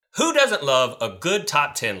doesn't love a good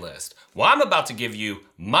top 10 list? Well, I'm about to give you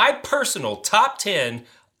my personal top 10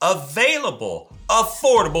 available,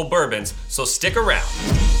 affordable bourbons, so stick around.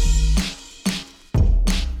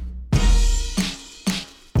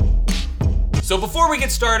 So before we get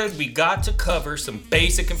started, we got to cover some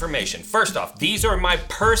basic information. First off, these are my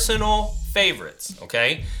personal favorites,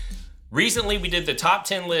 okay? Recently, we did the top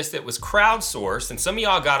 10 list that was crowdsourced, and some of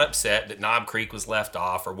y'all got upset that Knob Creek was left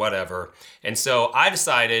off or whatever. And so I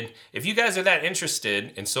decided, if you guys are that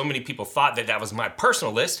interested, and so many people thought that that was my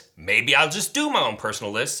personal list, maybe I'll just do my own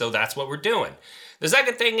personal list, so that's what we're doing. The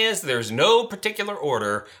second thing is, there's no particular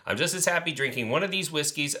order. I'm just as happy drinking one of these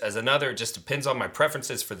whiskeys as another. It just depends on my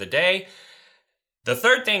preferences for the day. The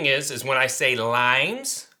third thing is when I say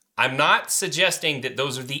lines, I'm not suggesting that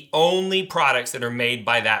those are the only products that are made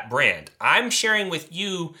by that brand. I'm sharing with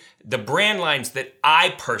you the brand lines that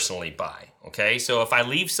I personally buy, okay? So if I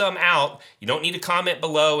leave some out, you don't need to comment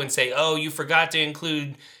below and say, oh, you forgot to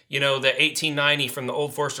include, the 1890 from the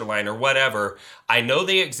Old Forester line or whatever. I know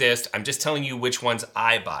they exist. I'm just telling you which ones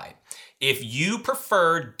I buy. If you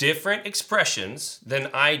prefer different expressions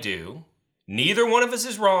than I do, neither one of us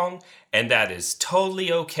is wrong, and that is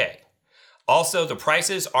totally okay. Also, the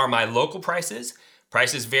prices are my local prices.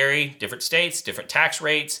 Prices vary, different states, different tax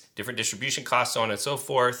rates, different distribution costs, so on and so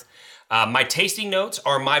forth. My tasting notes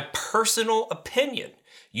are my personal opinion.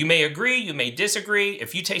 You may agree, you may disagree.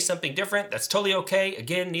 If you taste something different, that's totally okay.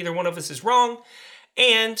 Again, neither one of us is wrong.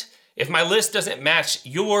 And if my list doesn't match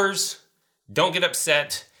yours, don't get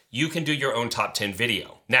upset. You can do your own top 10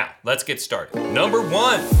 video. Now, let's get started. Number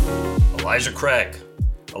 1, Elijah Craig.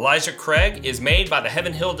 Elijah Craig is made by the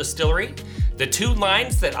Heaven Hill Distillery. The two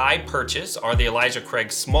lines that I purchase are the Elijah Craig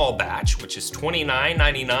Small Batch, which is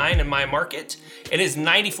 $29.99 in my market, and is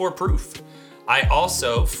 94 proof. I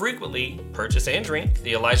also frequently purchase and drink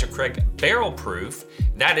the Elijah Craig Barrel Proof.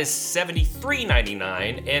 That is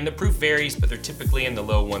 $73.99, and the proof varies, but they're typically in the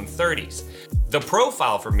low 130s. The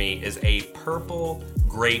profile for me is a purple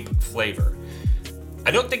grape flavor.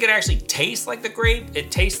 I don't think it actually tastes like the grape.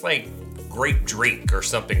 It tastes like grape drink or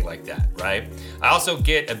something like that, right? I also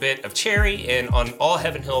get a bit of cherry, and on all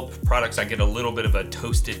Heaven Hill products, I get a little bit of a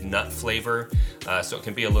toasted nut flavor, so it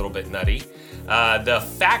can be a little bit nutty. The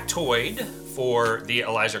factoid for the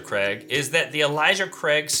Elijah Craig is that the Elijah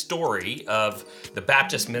Craig story of the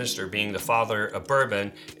Baptist minister being the father of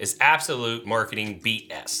bourbon is absolute marketing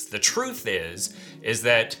BS. The truth is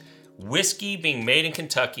that whiskey being made in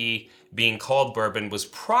Kentucky, being called bourbon, was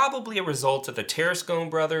probably a result of the Tarascone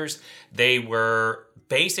brothers. They were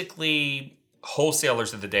basically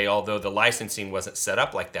wholesalers of the day, although the licensing wasn't set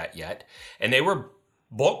up like that yet. And they were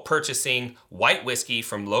bulk purchasing white whiskey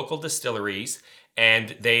from local distilleries,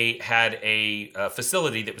 and they had a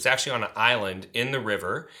facility that was actually on an island in the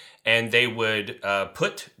river, and they would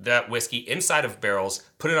put that whiskey inside of barrels,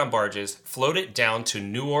 put it on barges, float it down to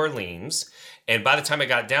New Orleans. And by the time it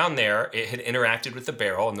got down there, it had interacted with the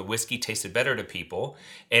barrel, and the whiskey tasted better to people.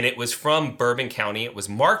 And it was from Bourbon County. It was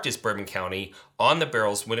marked as Bourbon County on the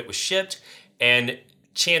barrels when it was shipped. And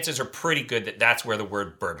chances are pretty good that that's where the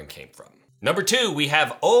word bourbon came from. Number 2, we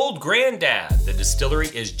have Old Grandad. The distillery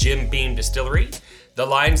is Jim Beam Distillery. The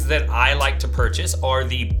lines that I like to purchase are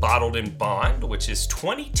the Bottled in Bond, which is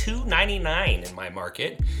 $22.99 in my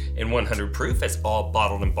market in 100 proof, as all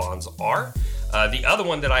Bottled in Bonds are. The other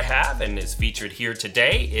one that I have and is featured here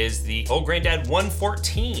today is the Old Grandad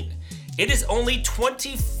 114. It is only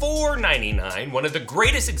 $24.99, one of the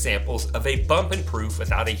greatest examples of a bump in proof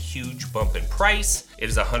without a huge bump in price. It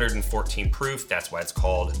is 114 proof, that's why it's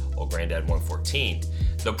called Old Grandad 114.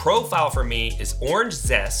 The profile for me is orange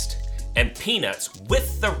zest and peanuts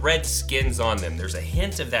with the red skins on them. There's a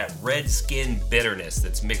hint of that red skin bitterness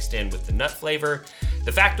that's mixed in with the nut flavor.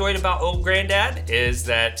 The factoid about Old Grandad is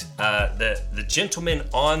that the gentleman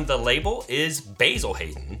on the label is Basil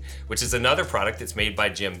Hayden, which is another product that's made by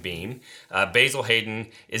Jim Beam. Basil Hayden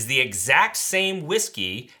is the exact same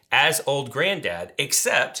whiskey as Old Grandad,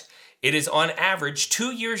 except it is on average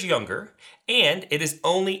 2 years younger, and it is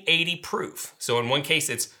only 80 proof. So in one case,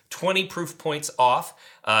 it's 20 proof points off.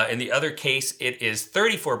 In the other case, it is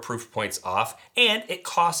 34 proof points off, and it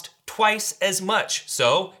cost twice as much.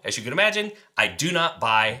 So, as you can imagine, I do not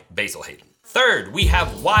buy Basil Hayden. Third, we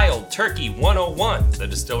have Wild Turkey 101. The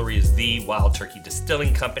distillery is the Wild Turkey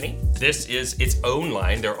Distilling Company. This is its own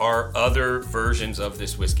line. There are other versions of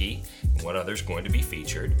this whiskey. One other's going to be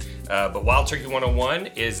featured. But Wild Turkey 101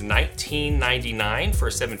 is $19.99 for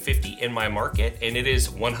a 750 in my market, and it is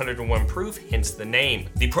 101 proof, hence the name.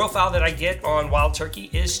 The profile that I get on Wild Turkey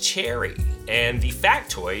is cherry. And the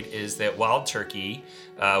factoid is that Wild Turkey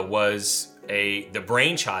was the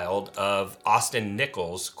brainchild of Austin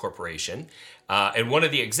Nichols Corporation. And one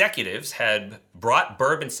of the executives had brought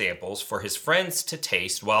bourbon samples for his friends to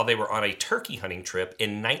taste while they were on a turkey hunting trip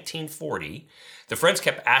in 1940. The friends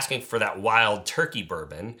kept asking for that wild turkey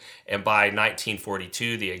bourbon, and by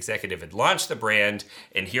 1942, the executive had launched the brand,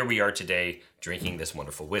 and here we are today drinking this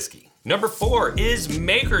wonderful whiskey. Number 4 is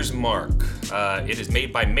Maker's Mark. It is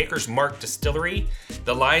made by Maker's Mark Distillery.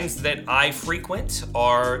 The lines that I frequent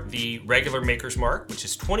are the regular Maker's Mark, which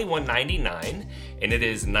is $21.99, and it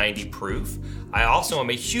is 90 proof. I also am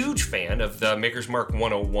a huge fan of the Maker's Mark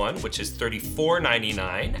 101, which is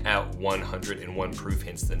 $34.99 at 101 proof,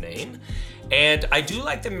 hence the name. And I do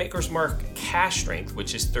like the Maker's Mark Cash Strength,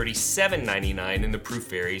 which is $37.99, and the proof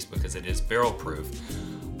varies because it is barrel proof.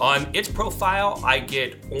 On its profile, I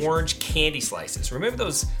get orange candy slices. Remember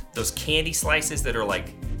those candy slices that are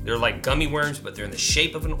they're like gummy worms, but they're in the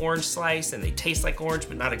shape of an orange slice, and they taste like orange,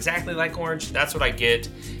 but not exactly like orange? That's what I get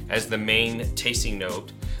as the main tasting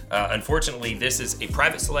note. Unfortunately, this is a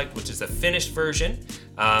private select, which is a finished version,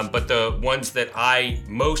 but the ones that I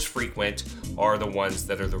most frequent are the ones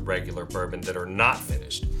that are the regular bourbon that are not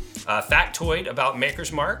finished. Factoid about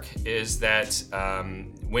Maker's Mark is that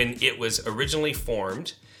when it was originally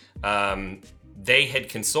formed, they had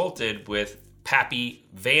consulted with Pappy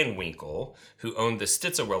Van Winkle, who owned the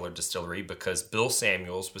Stitzelweller distillery, because Bill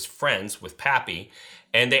Samuels was friends with Pappy,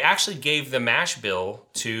 and they actually gave the mash bill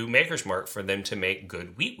to Maker's Mark for them to make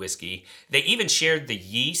good wheat whiskey. They even shared the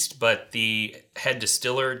yeast, but the head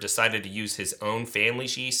distiller decided to use his own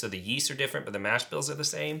family's yeast, so the yeasts are different, but the mash bills are the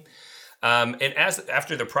same. And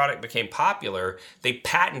after the product became popular, they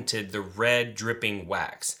patented the red dripping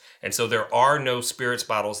wax. And so there are no spirits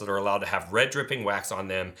bottles that are allowed to have red dripping wax on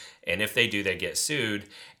them. And if they do, they get sued.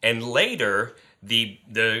 And later, the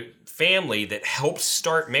family that helped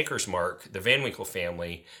start Maker's Mark, the Van Winkle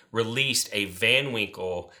family, released a Van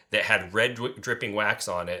Winkle that had red dripping wax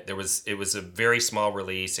on it. It was a very small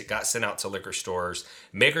release. It got sent out to liquor stores.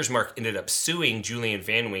 Maker's Mark ended up suing Julian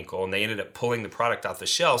Van Winkle, and they ended up pulling the product off the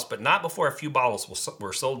shelves, but not before a few bottles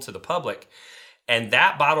were sold to the public. And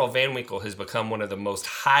that bottle of Van Winkle has become one of the most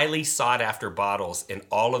highly sought after bottles in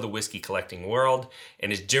all of the whiskey collecting world,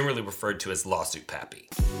 and is generally referred to as Lawsuit Pappy.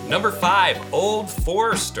 Number 5, Old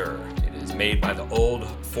Forester. It is made by the Old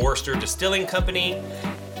Forester Distilling Company.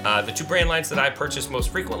 The two brand lines that I purchase most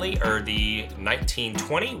frequently are the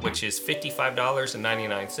 1920, which is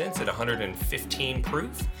 $55.99 at 115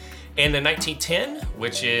 proof, and the 1910,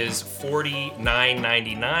 which is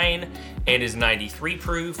 $49.99 and is 93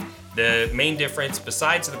 proof. The main difference,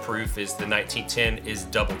 besides the proof, is the 1910 is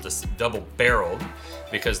double barreled,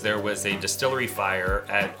 because there was a distillery fire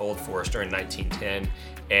at Old Forester in 1910,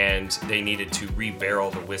 and they needed to rebarrel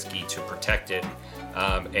the whiskey to protect it.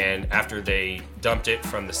 And after they dumped it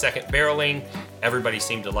from the second barreling, everybody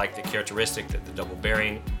seemed to like the characteristic that the double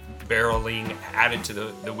barreling added to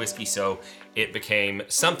the whiskey, so it became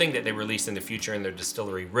something that they released in the future in their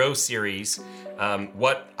Distillery Row series.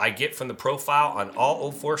 What I get from the profile on all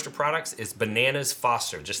Old Forester products is bananas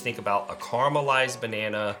Foster. Just think about a caramelized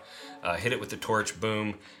banana, hit it with the torch,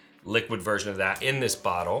 boom, liquid version of that in this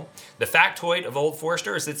bottle. The factoid of Old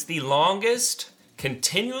Forester is it's the longest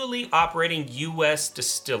continually operating U.S.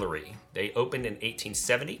 distillery. They opened in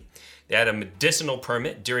 1870. They had a medicinal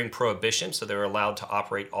permit during Prohibition, so they were allowed to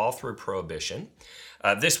operate all through Prohibition.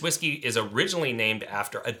 This whiskey is originally named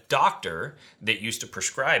after a doctor that used to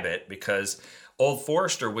prescribe it, because Old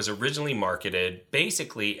Forester was originally marketed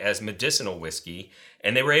basically as medicinal whiskey,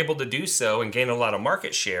 and they were able to do so and gain a lot of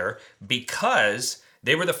market share because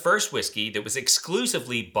they were the first whiskey that was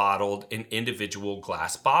exclusively bottled in individual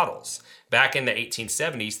glass bottles. Back in the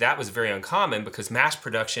 1870s, that was very uncommon because mass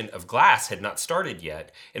production of glass had not started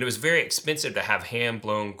yet, and it was very expensive to have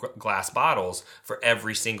hand-blown glass bottles for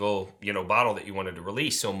every single, bottle that you wanted to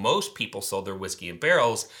release. So most people sold their whiskey in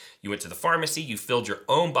barrels. You went to the pharmacy, you filled your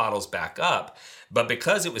own bottles back up, but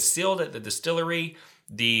because it was sealed at the distillery,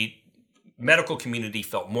 the medical community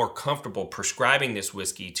felt more comfortable prescribing this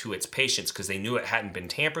whiskey to its patients because they knew it hadn't been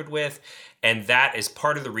tampered with, and that is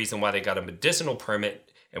part of the reason why they got a medicinal permit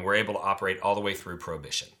and were able to operate all the way through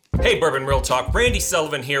Prohibition. Hey, Bourbon Real Talk, Randy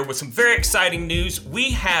Sullivan here with some very exciting news.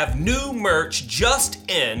 We have new merch just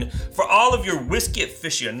in for all of your whiskey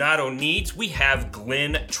aficionado needs. We have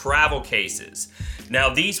Glen travel cases.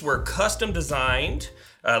 Now, these were custom designed.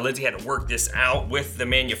 Lindsay had to work this out with the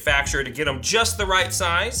manufacturer to get them just the right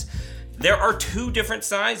size. There are two different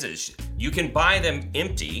sizes. You can buy them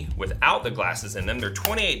empty without the glasses in them. They're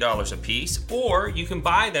 $28 a piece, or you can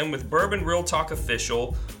buy them with Bourbon Real Talk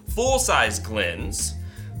official full-size Glens.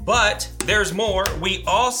 But there's more. We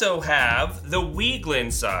also have the Wee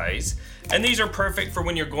Glen size. And these are perfect for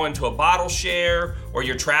when you're going to a bottle share or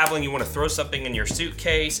you're traveling, you want to throw something in your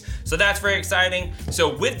suitcase. So that's very exciting.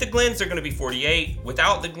 So with the Glens, they're going to be 48.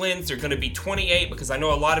 Without the Glens, they're going to be 28 because I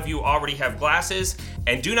know a lot of you already have glasses.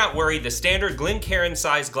 And do not worry, the standard Glencairn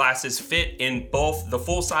size glasses fit in both the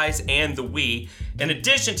full size and the wee. In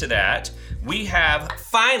addition to that, we have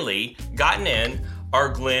finally gotten in our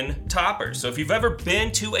Glen toppers. So if you've ever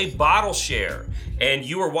been to a bottle share and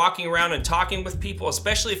you are walking around and talking with people,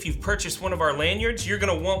 especially if you've purchased one of our lanyards, you're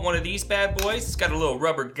gonna want one of these bad boys. It's got a little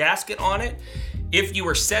rubber gasket on it. If you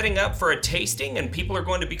are setting up for a tasting and people are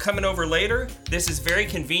going to be coming over later, this is very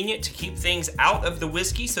convenient to keep things out of the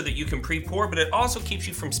whiskey so that you can pre-pour, but it also keeps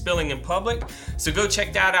you from spilling in public. So go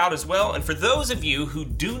check that out as well. And for those of you who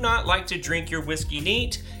do not like to drink your whiskey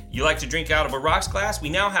neat, you like to drink out of a rocks glass, we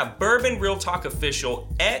now have Bourbon Real Talk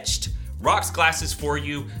Official etched rocks glasses for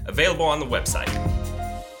you, available on the website.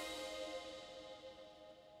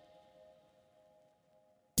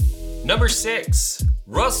 Number 6,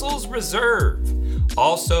 Russell's Reserve,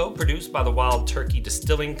 also produced by the Wild Turkey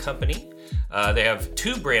Distilling Company. They have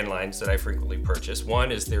 2 brand lines that I frequently purchase.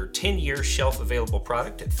 One is their 10-year shelf-available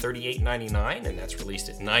product at $38.99, and that's released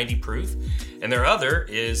at 90 proof. And their other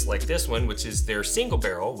is like this one, which is their single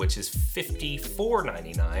barrel, which is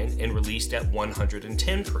 $54.99 and released at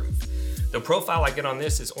 110 proof. The profile I get on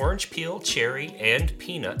this is orange peel, cherry, and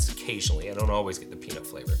peanuts occasionally. I don't always get the peanut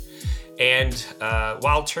flavor. And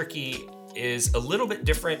Wild Turkey is a little bit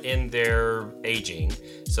different in their aging.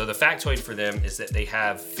 So the factoid for them is that they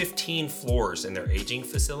have 15 floors in their aging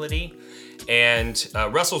facility. And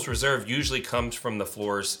Russell's Reserve usually comes from the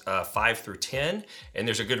floors 5 through 10, and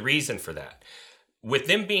there's a good reason for that. With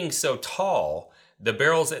them being so tall, the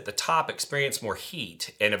barrels at the top experience more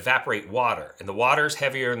heat and evaporate water. And the water is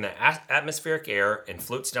heavier in the atmospheric air and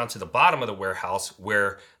floats down to the bottom of the warehouse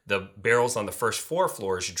where the barrels on the first 4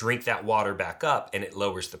 floors drink that water back up and it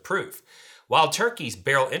lowers the proof. Wild Turkey's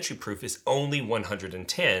barrel entry proof is only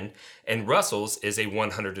 110 and Russell's is a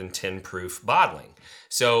 110 proof bottling.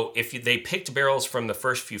 So if they picked barrels from the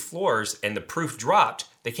first few floors and the proof dropped,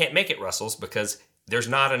 they can't make it Russell's because there's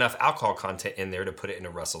not enough alcohol content in there to put it in a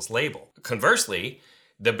Russell's label. Conversely,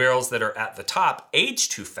 the barrels that are at the top age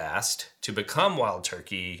too fast to become Wild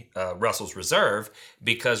Turkey Russell's Reserve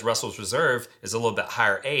because Russell's Reserve is a little bit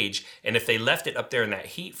higher age. And if they left it up there in that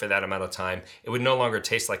heat for that amount of time, it would no longer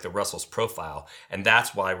taste like the Russell's profile. And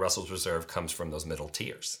that's why Russell's Reserve comes from those middle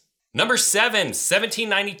tiers. Number 7,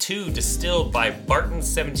 1792, distilled by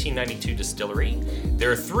Barton's 1792 Distillery. There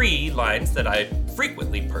are 3 lines that I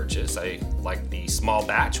frequently purchase. I like the small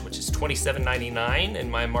batch, which is $27.99 in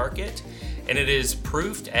my market, and it is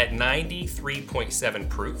proofed at 93.7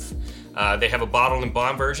 proof. They have a bottled and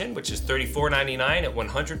bond version, which is $34.99 at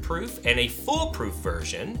 100 proof, and a foolproof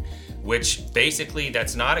version, which basically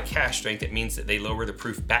that's not a cask strength. It means that they lower the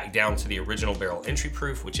proof back down to the original barrel entry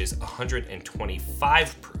proof, which is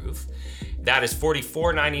 125 proof. That is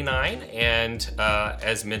 $44.99 and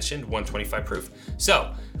as mentioned, 125 proof.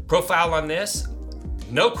 So profile on this,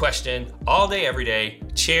 no question, all day, every day,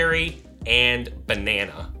 cherry and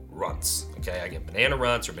banana runts. Okay, I get banana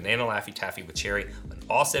runts or banana Laffy Taffy with cherry on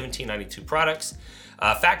all 1792 products.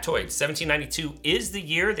 Factoid, 1792 is the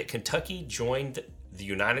year that Kentucky joined the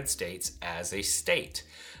United States as a state.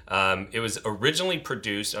 It was originally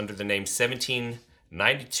produced under the name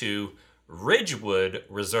 1792 Ridgewood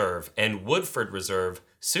Reserve, and Woodford Reserve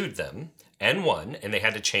sued them and won, and they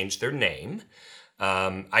had to change their name.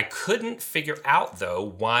 I couldn't figure out, though,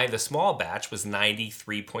 why the small batch was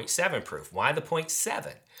 93.7 proof. Why the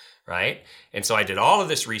 0.7, right? And so I did all of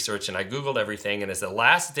this research, and I Googled everything, and as a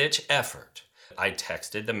last-ditch effort, I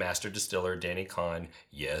texted the master distiller, Danny Kahn.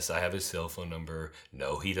 Yes, I have his cell phone number.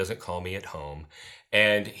 No, he doesn't call me at home.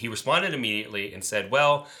 And he responded immediately and said,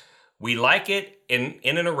 well, we like it in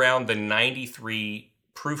and around the 93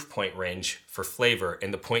 proof point range for flavor,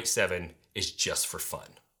 and the 0.7 is just for fun.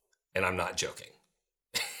 And I'm not joking.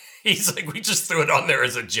 He's like, we just threw it on there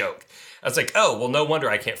as a joke. I was like, oh, well, no wonder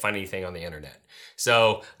I can't find anything on the internet.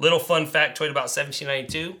 So, little fun factoid about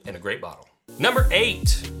 1792 and a great bottle. Number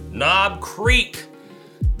 8, Knob Creek,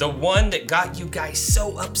 the one that got you guys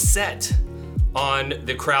so upset on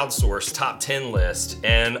the crowdsourced top 10 list.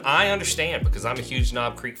 And I understand because I'm a huge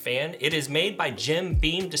Knob Creek fan. It is made by Jim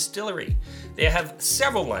Beam Distillery. They have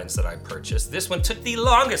several lines that I purchased. This one took the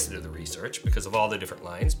longest to do the research because of all the different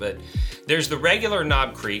lines, but there's the regular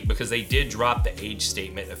Knob Creek because they did drop the age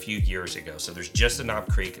statement a few years ago. So there's just a Knob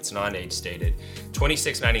Creek, it's non-age stated,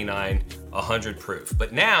 $26.99, 100 proof.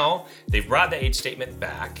 But now they've brought the age statement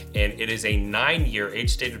back, and it is a 9-year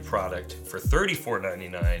age-stated product for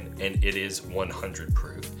 $34.99, and it is 100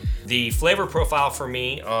 proof. The flavor profile for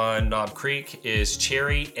me on Knob Creek is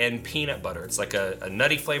cherry and peanut butter. It's like a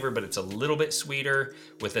nutty flavor, but it's a little bit sweeter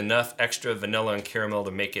with enough extra vanilla and caramel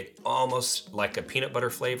to make it almost like a peanut butter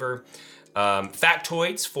flavor.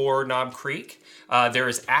 Factoids for Knob Creek. There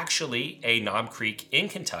is actually a Knob Creek in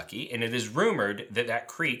Kentucky, and it is rumored that that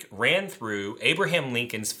creek ran through Abraham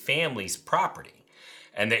Lincoln's family's property,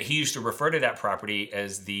 and that he used to refer to that property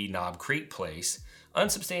as the Knob Creek Place.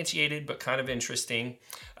 Unsubstantiated, but kind of interesting.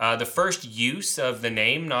 The first use of the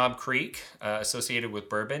name Knob Creek associated with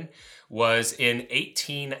bourbon was in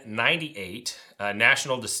 1898.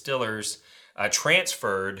 National Distillers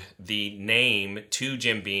transferred the name to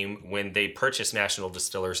Jim Beam when they purchased National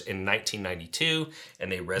Distillers in 1992, and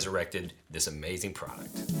they resurrected this amazing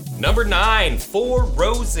product. Number 9, Four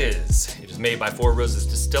Roses. It is made by Four Roses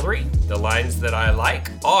Distillery. The lines that I like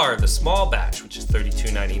are the small batch, which is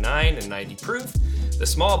 $32.99 and 90 proof. The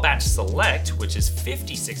small batch select, which is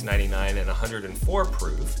 $56.99 and 104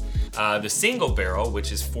 proof. The single barrel,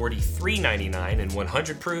 which is $43.99 and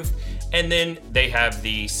 100 proof. And then they have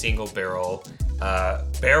the single barrel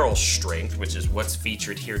barrel strength, which is what's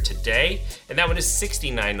featured here today. And that one is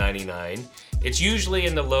 $69.99. It's usually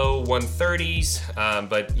in the low 130s,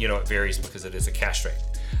 but it varies because it is a cask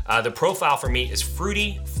strength. The profile for me is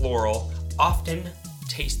fruity, floral, often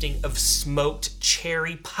tasting of smoked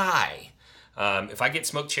cherry pie. If I get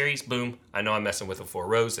smoked cherries, boom, I know I'm messing with a Four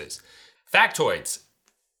Roses. Factoids.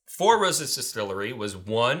 Four Roses Distillery was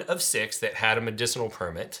one of 6 that had a medicinal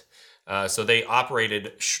permit. So they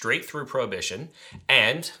operated straight through Prohibition,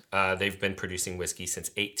 and they've been producing whiskey since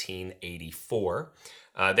 1884.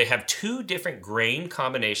 They have 2 different grain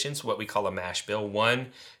combinations, what we call a mash bill. One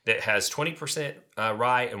that has 20%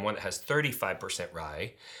 rye and one that has 35%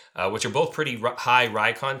 rye, which are both pretty high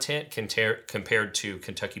rye content compared to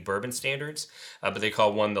Kentucky bourbon standards. But they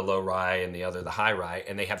call one the low rye and the other the high rye.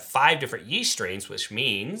 And they have 5 different yeast strains, which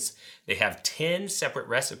means they have 10 separate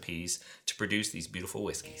recipes to produce these beautiful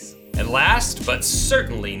whiskeys. And last, but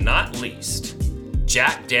certainly not least,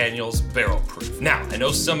 Jack Daniel's Barrel Proof. Now, I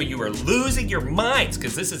know some of you are losing your minds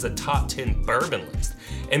because this is a top 10 bourbon list.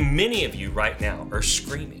 And many of you right now are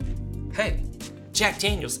screaming, hey, Jack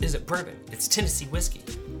Daniel's isn't bourbon, it's Tennessee whiskey.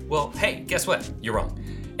 Well, hey, guess what? You're wrong.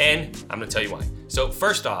 And I'm gonna tell you why. So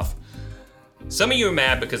first off, some of you are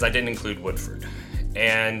mad because I didn't include Woodford.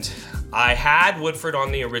 And I had Woodford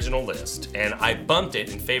on the original list, and I bumped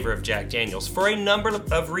it in favor of Jack Daniel's for a number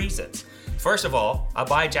of reasons. First of all, I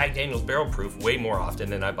buy Jack Daniel's Barrel Proof way more often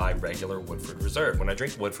than I buy regular Woodford Reserve. When I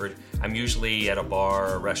drink Woodford, I'm usually at a bar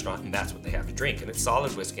or a restaurant, and that's what they have to drink. And it's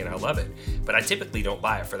solid whiskey, and I love it. But I typically don't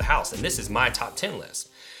buy it for the house, and this is my top 10 list.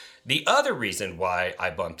 The other reason why I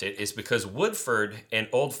bumped it is because Woodford and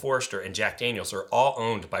Old Forester and Jack Daniel's are all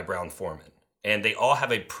owned by Brown-Forman. And they all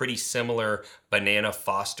have a pretty similar Banana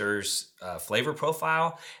Foster's flavor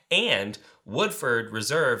profile. And Woodford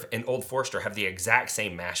Reserve and Old Forester have the exact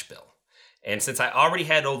same mash bill. And since I already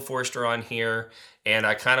had Old Forester on here, and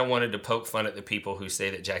I kind of wanted to poke fun at the people who say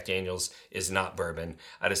that Jack Daniel's is not bourbon,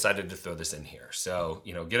 I decided to throw this in here. So,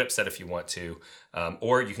 get upset if you want to.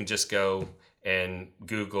 Or you can just go and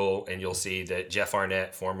Google, and you'll see that Jeff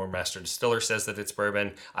Arnett, former master distiller, says that it's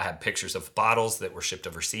bourbon. I have pictures of bottles that were shipped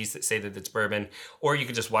overseas that say that it's bourbon. Or you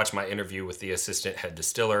can just watch my interview with the assistant head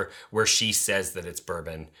distiller where she says that it's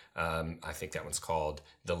bourbon. I think that one's called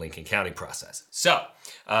The Lincoln County Process. So,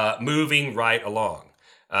 moving right along.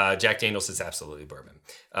 Jack Daniel's is absolutely bourbon.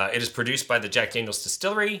 It is produced by the Jack Daniel's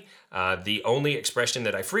Distillery. The only expression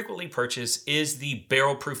that I frequently purchase is the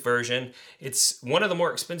barrel proof version. It's one of the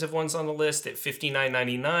more expensive ones on the list at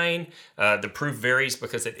 $59.99. The proof varies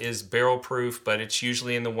because it is barrel proof, but it's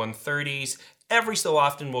usually in the 130s. Every so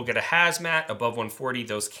often we'll get a hazmat above 140.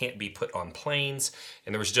 Those can't be put on planes.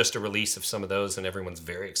 And there was just a release of some of those, and everyone's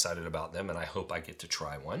very excited about them, and I hope I get to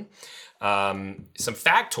try one. Some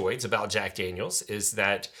factoids about Jack Daniel's is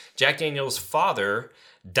that Jack Daniel's father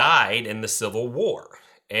died in the Civil War.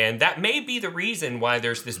 And that may be the reason why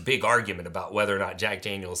there's this big argument about whether or not Jack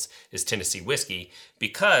Daniel's is Tennessee whiskey,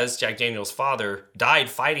 because Jack Daniel's father died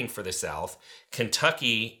fighting for the South.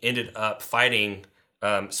 Kentucky ended up fighting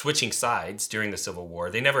switching sides during the Civil War.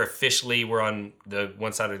 They never officially were on the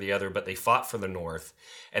one side or the other, but they fought for the North.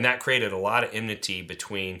 And that created a lot of enmity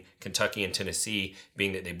between Kentucky and Tennessee,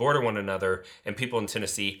 being that they border one another, and people in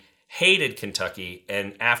Tennessee hated Kentucky,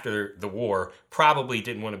 and after the war probably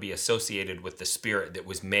didn't want to be associated with the spirit that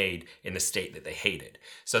was made in the state that they hated.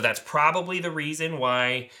 So that's probably the reason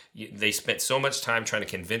why they spent so much time trying to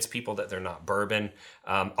convince people that they're not bourbon.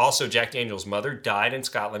 Also, Jack Daniel's mother died in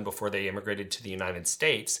Scotland before they immigrated to the United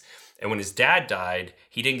States. And when his dad died,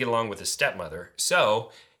 he didn't get along with his stepmother.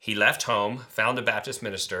 So he left home, found a Baptist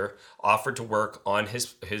minister, offered to work on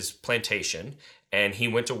his plantation, and he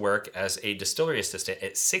went to work as a distillery assistant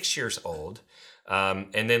at 6 years old.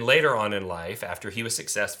 And then later on in life, after he was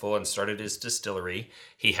successful and started his distillery,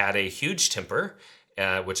 he had a huge temper,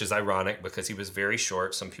 which is ironic because he was very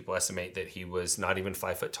short. Some people estimate that he was not even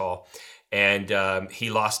 5 foot tall. And he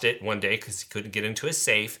lost it one day because he couldn't get into his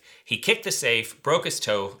safe. He kicked the safe, broke his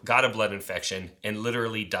toe, got a blood infection, and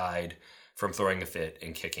literally died from throwing a fit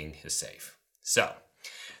and kicking his safe. So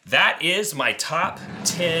that is my top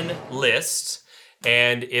 10 list.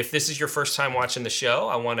 And if this is your first time watching the show,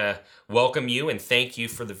 I want to welcome you and thank you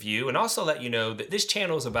for the view, and also let you know that this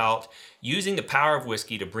channel is about using the power of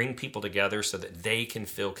whiskey to bring people together so that they can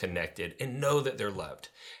feel connected and know that they're loved.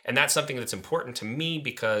 And that's something that's important to me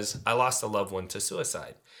because I lost a loved one to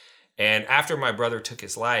suicide. And after my brother took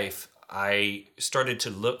his life, I started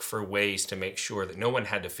to look for ways to make sure that no one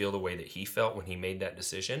had to feel the way that he felt when he made that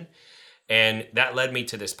decision. And that led me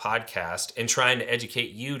to this podcast and trying to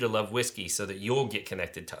educate you to love whiskey so that you'll get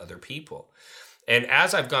connected to other people. And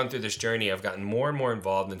as I've gone through this journey, I've gotten more and more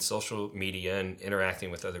involved in social media and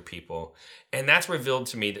interacting with other people. And that's revealed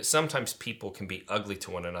to me that sometimes people can be ugly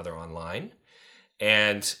to one another online.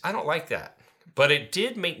 And I don't like that. But it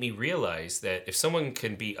did make me realize that if someone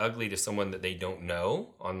can be ugly to someone that they don't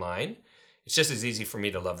know online, it's just as easy for me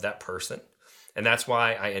to love that person. And that's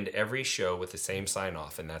why I end every show with the same sign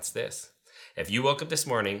off, and that's this. If you woke up this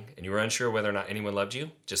morning and you were unsure whether or not anyone loved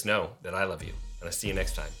you, just know that I love you. And I'll see you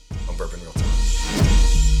next time on Bourbon Real Talk.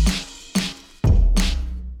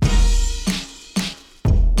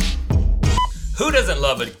 Who doesn't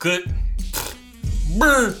love a good...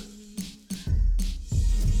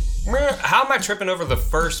 How am I tripping over the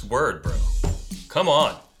first word, bro? Come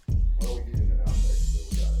on. Well, we did it out there, so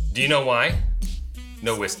we got it. Do you know why?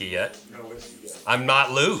 No whiskey yet. No whiskey yet. I'm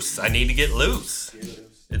not loose. I need to get loose. Get loose.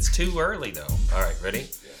 It's too early, though. All right, ready?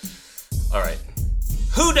 Yeah. All right.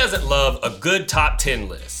 Who doesn't love a good top 10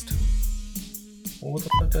 list? Well, what the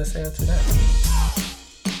fuck do I say after that?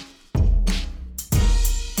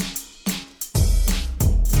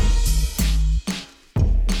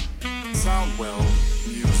 Sound well.